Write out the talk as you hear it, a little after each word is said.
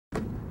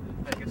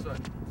Hey, guess what?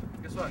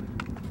 Guess what?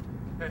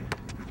 Hey.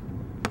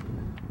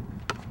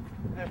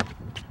 Hey.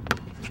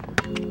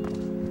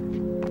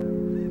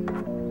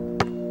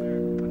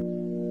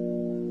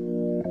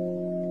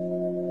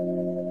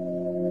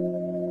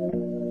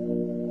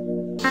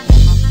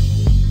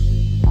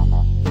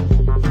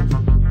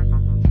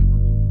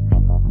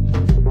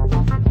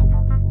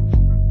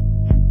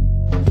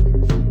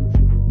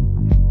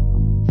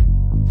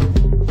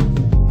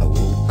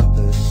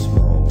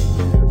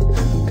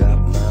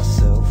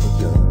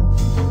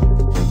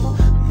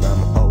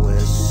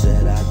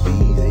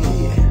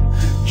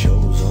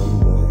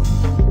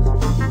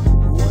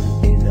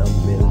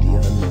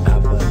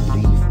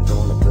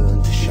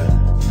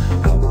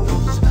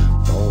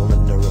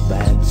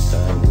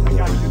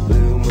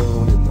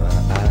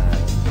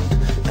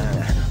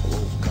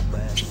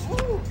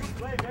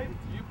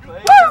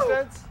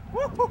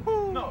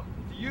 No,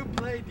 do you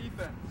play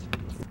defense?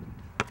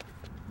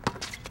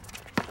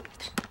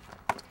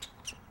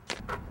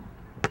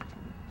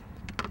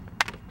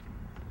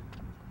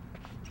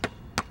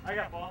 I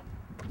got ball.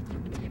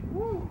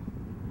 Woo.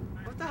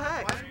 What the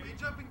heck? Why didn't we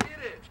jump and get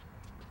it?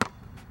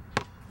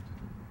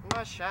 I'm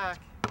not Shaq.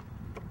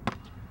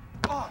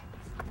 Oh.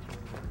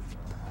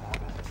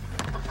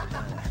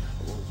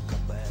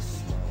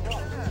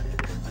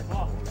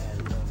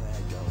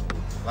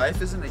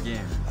 Life isn't a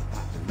game.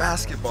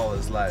 Basketball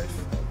is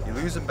life. You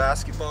lose in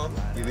basketball,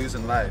 you lose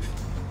in life.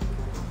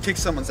 Kick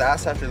someone's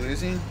ass after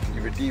losing,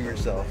 you redeem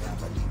yourself.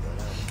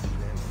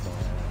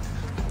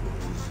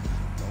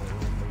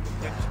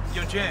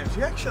 Yo, James,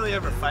 you actually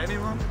ever fight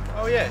anyone?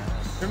 Oh yeah,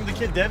 remember the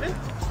kid Devin?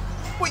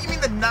 What, you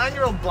mean the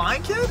 9-year-old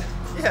blind kid?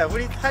 Yeah,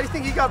 how do you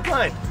think he got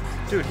blind?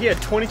 Dude, he had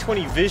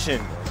 20/20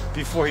 vision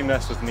before he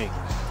messed with me.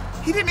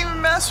 He didn't even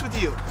mess with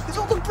you. His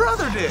older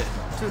brother did.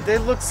 Dude, they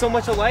look so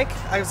much alike,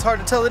 it's hard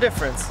to tell the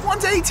difference.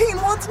 One's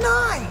 18, one's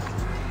 9.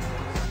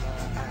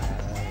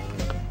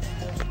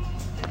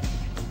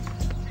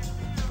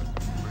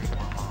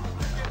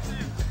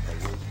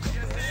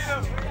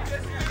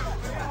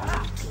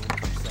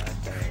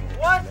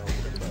 What?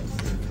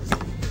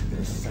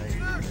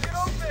 Dude, get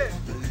open!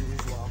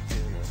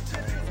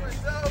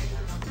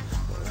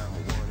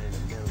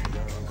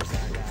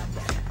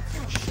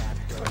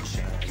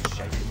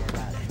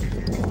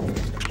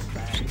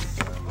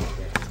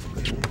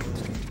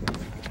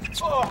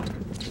 Oh!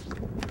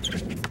 That's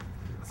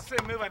the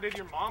same move I did to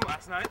your mom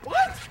last night.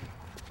 What?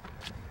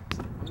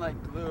 I'm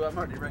like glue, I'm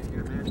already right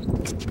here, man.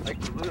 Like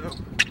glue.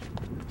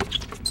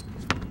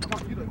 Come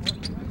on, you like what?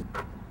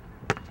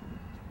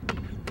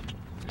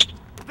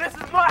 This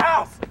is my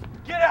house!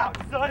 Get out,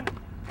 son!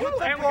 Put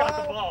the And we got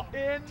the ball ball.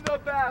 in the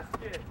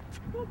basket.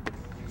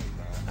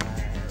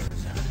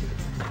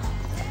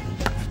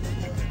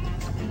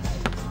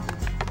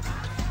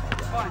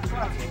 Fine, go.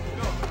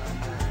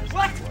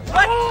 What?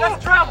 What? Oh!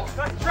 That's travel!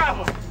 That's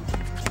travel!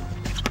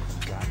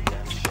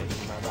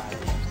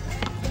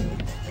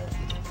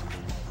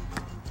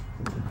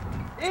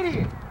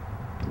 Idiot!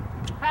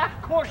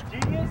 Half-court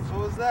genius!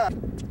 What was that?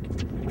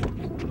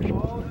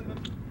 Ball in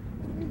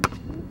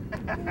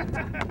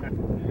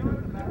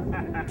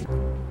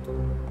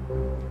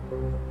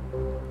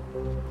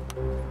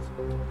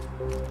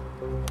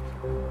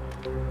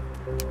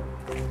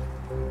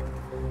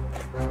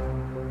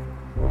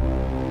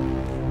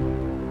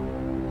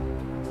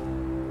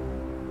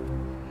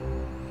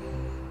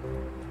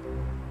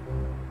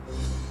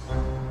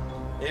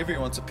Avery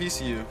wants a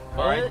piece of you.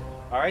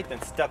 Alright,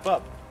 then step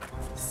up,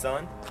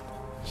 son.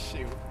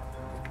 Shoot.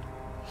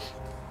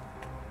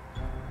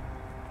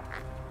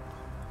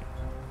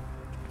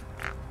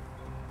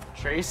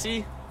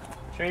 Tracy?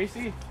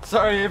 Tracy?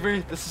 Sorry,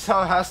 Avery. This is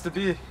how it has to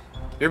be.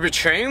 You're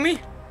betraying me?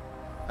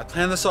 I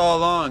planned this all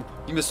along.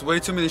 You missed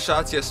way too many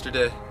shots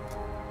yesterday.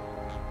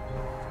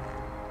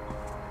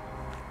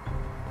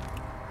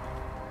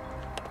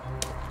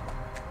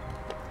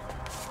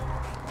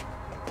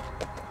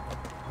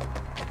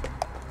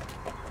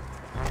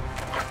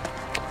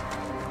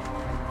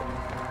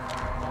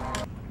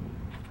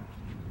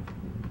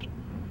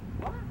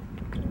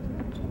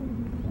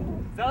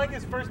 Is that like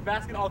his first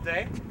basket all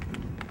day?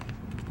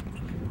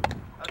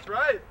 That's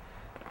right.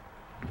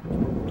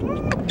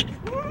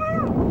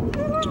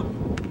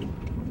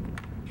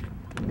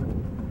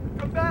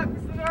 Come back, we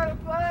still know how to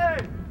play.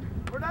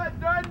 We're not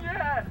done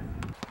yet.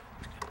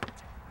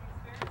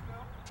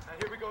 Now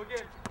here we go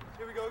again.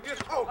 Here we go again.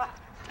 Oh!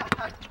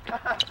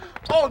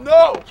 Oh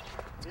no!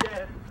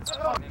 Yeah.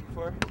 Oh.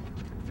 Before.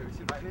 Have you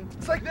seen lightning?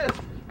 It's like this.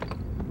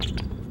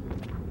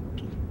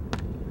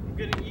 I'm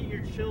gonna eat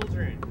your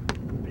children.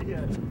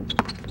 Yeah.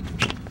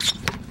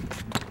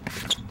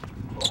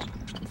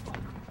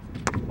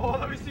 Oh,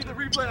 let me see the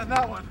replay on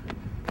that one.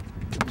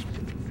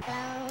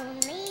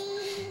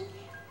 Lonely,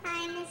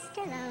 I'm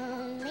Mr.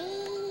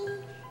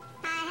 Lonely.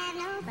 I have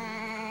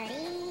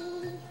nobody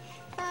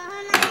for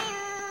my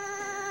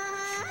own.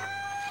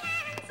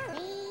 I'm so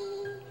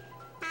lonely.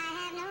 I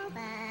have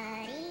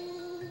nobody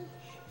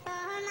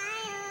for my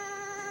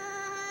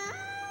own.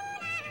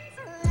 I'm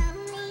so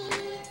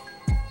lonely.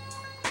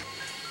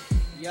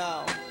 Yo,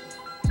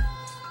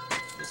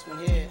 this one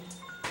here.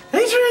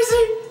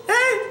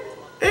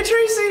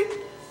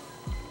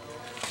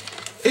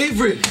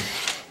 Avery! You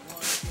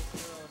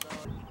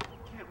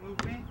can't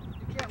move me.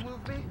 You can't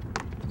move me.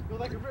 Go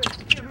like a brick.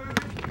 You can't move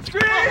me.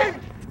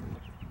 Scream!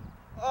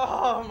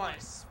 Oh, my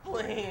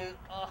spleen.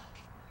 Oh.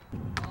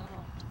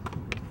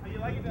 How you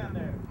like it down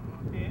there,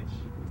 bitch?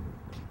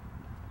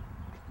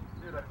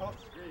 Dude, I called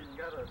screen. You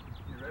gotta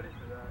be ready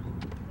for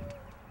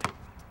that.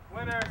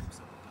 Winner.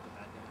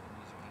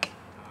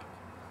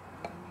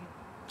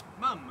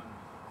 Mama.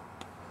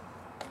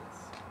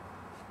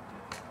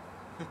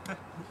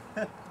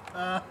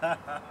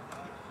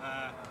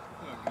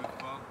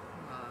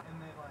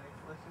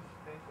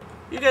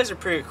 You guys are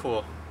pretty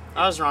cool.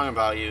 I was wrong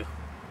about you.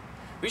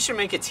 We should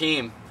make a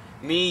team.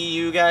 Me,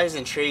 you guys,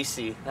 and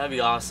Tracy. That'd be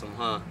awesome,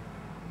 huh?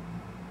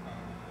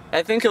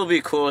 I think he'll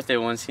be cool with it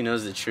once he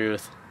knows the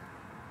truth.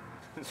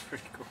 It's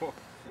pretty cool.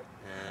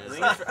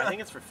 Yeah, I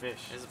think it's for fish.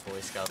 it's a Boy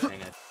Scout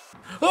thing.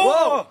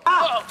 Whoa!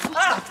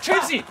 Ah!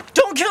 Tracy!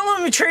 Don't kill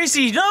him,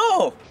 Tracy!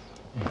 No!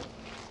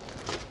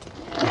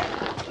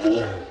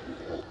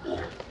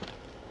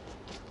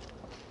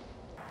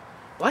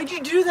 Why'd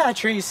you do that,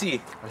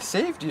 Tracy? I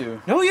saved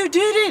you. No, you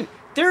didn't!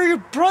 They're your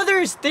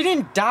brothers! They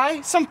didn't die!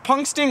 Some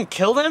punks didn't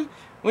kill them!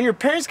 When your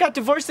parents got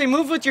divorced, they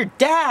moved with your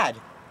dad!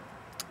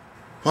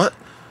 What?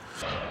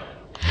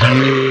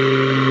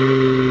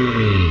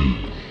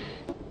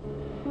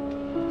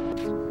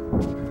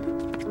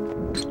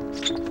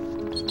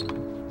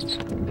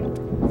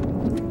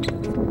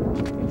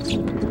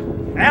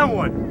 And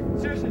one!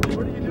 Seriously, dude,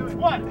 what are you doing?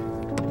 What?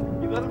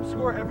 You let him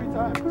score every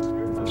time.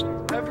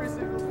 Every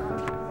single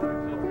time.